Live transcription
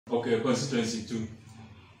Okay, constituency 2.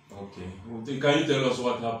 Okay. Can you tell us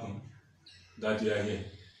what happened that you are here?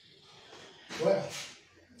 Well,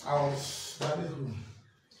 I was driving home.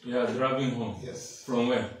 You are driving home? Yes. From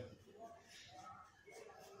where?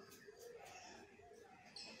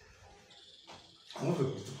 I went to a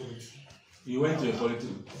political meeting. You went to a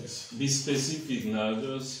political? Yes. Be specific now.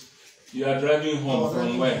 Just you are driving home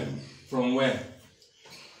from where? From where?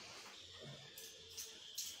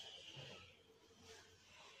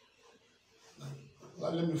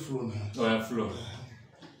 Let me flow now. Oh, yeah, flow.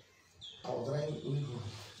 I was driving home.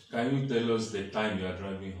 Can you tell us the time you are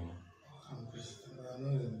driving home? I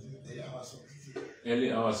know the hours of the day.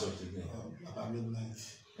 Early hours of the day? About midnight.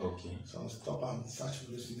 Okay. So I stop and search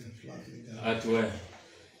for those in the flat. At where?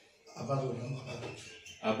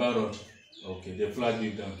 About Road. Okay, they flagged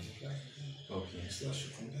you down. Okay. Search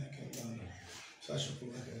from there, I came down. Search from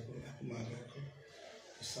there, I put my record.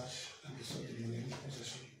 Search and they saw the money in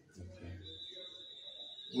possession. Okay.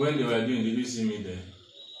 When they were doing, did you see me there?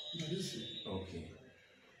 No, I didn't see. Okay.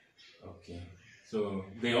 Okay. So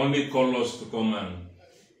they only call us to come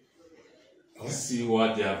and see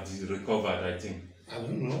what they have recovered, I think. I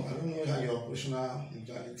don't know how your operational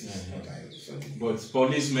modality is. But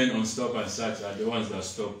policemen on stop and search are the ones that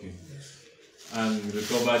stop you and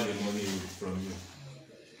recover the money from you.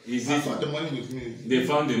 I found the money with me. They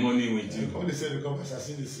found the money with you. When they say recover, I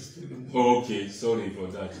see the system. Oh, okay, sorry for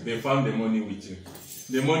that. They found the money with you.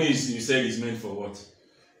 The money is, you said, is meant for what?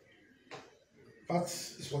 Part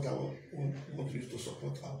is what I want to use to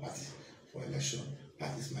support our party for election.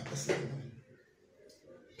 Part is my personal money.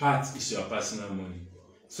 Part is your personal money.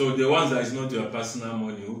 So the ones that is not your personal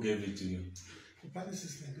money, who gave it to you? The party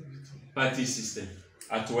system gave it to me. Party system.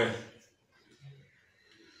 At where?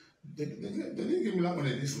 They didn't give me that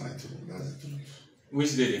money this night. That's the truth.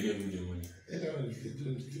 Which day they gave you the money?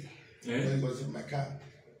 During the day. Eh? When it was in my car.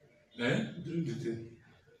 Eh? During the day.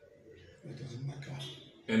 It was in my car.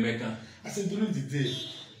 Emeka? I said during the day,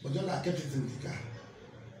 but then I kept it in the car.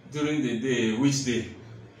 During the day, which day?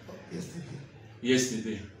 Yesterday.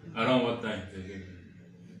 Yesterday. Around what time?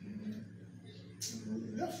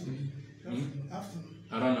 Afternoon.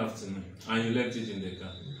 Around afternoon. And you left it in the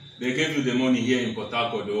car. They gave you the money here in Port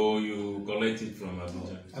Harcourt, or you collect it from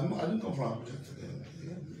Abuja? I didn't come from Abuja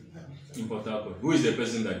today. In Port Harcourt. Who is the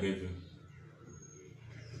person that gave you?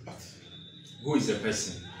 Who is the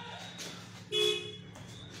person?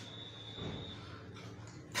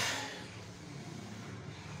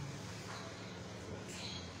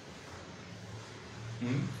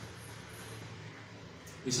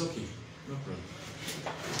 It's okay. No problem.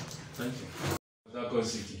 Thank you. Port Harcourt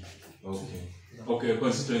City. Okay. Okay,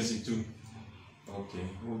 constituency 2.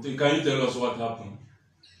 Okay. Can you tell us what happened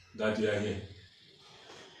that you are here?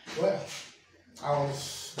 Well, I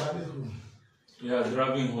was driving home. You are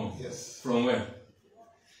driving home? Yes. From where?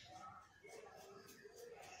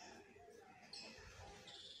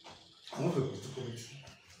 I went to a political meeting.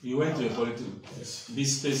 You went to a political? Yes. Be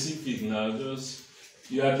specific now. Just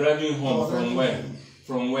you are driving home from where?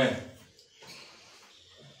 From where?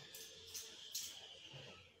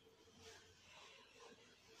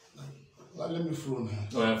 Let me flow now.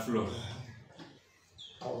 Oh, yeah, flow.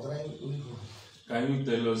 I was driving home. Can you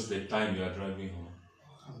tell us the time you are driving home?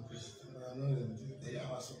 I know the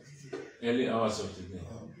hours of the day. Early hours of the day?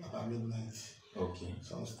 About midnight. Okay.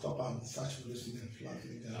 So I stop and search for those in the flat.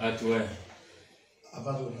 At where?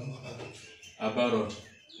 About Road.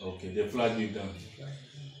 Okay, they flagged you down.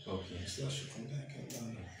 Okay. Search from there, I came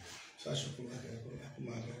down. Search from there, I put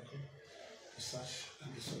my record. Search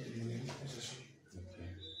and they saw the money in possession. Okay.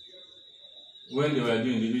 When they were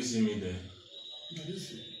doing, did you see me there? No, I didn't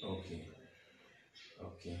see. Okay.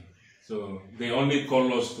 Okay. So they only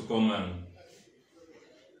call us to come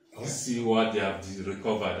and see what they have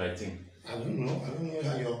recovered, I think. I don't know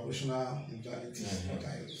how your operational modality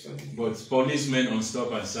is. But policemen on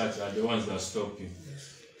stop and search are the ones that stop you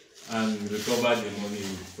and recover the money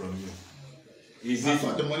from you. I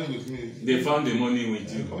found the money with me. They found the money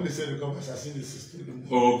with you. When they say recover, I see the system.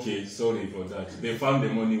 Oh, okay, sorry for that. They found the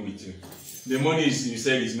money with you. The money is, you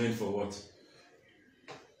said, is meant for what?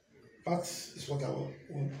 Part is what I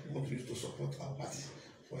want to use to support our party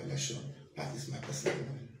for election. Part is my personal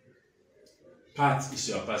money. Part is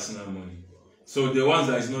your personal money. So the ones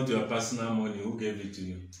that is not your personal money, who gave it to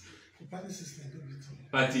you? The party system gave it to me.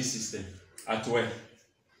 Party system. At where?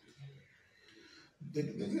 They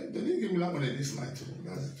didn't give me that money this night.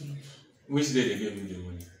 That's the truth. Which day they gave you the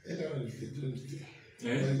money? During the day.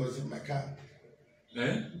 Eh? When it was in my car.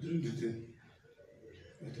 Eh? During the day.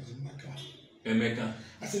 It was in my car. Emeka?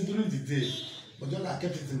 I said during the day, but then I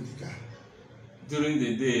kept it in the car. During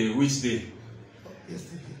the day, which day?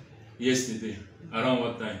 Yesterday. Yesterday. Around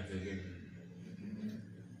what time they gave you?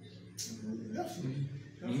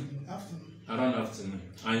 Afternoon. Around afternoon.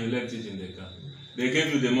 And you left it in the car. They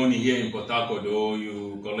gave you the money here in Port Harcourt or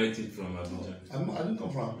you collected from Abuja? I didn't come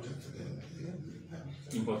from Abuja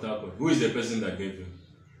today. In Port Harcourt. Who is the person that gave you?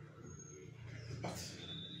 But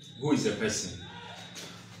Who is the person?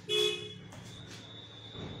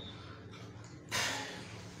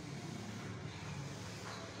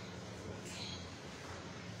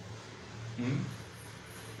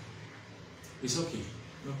 It's okay.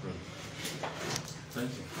 No problem.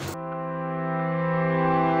 Thank you.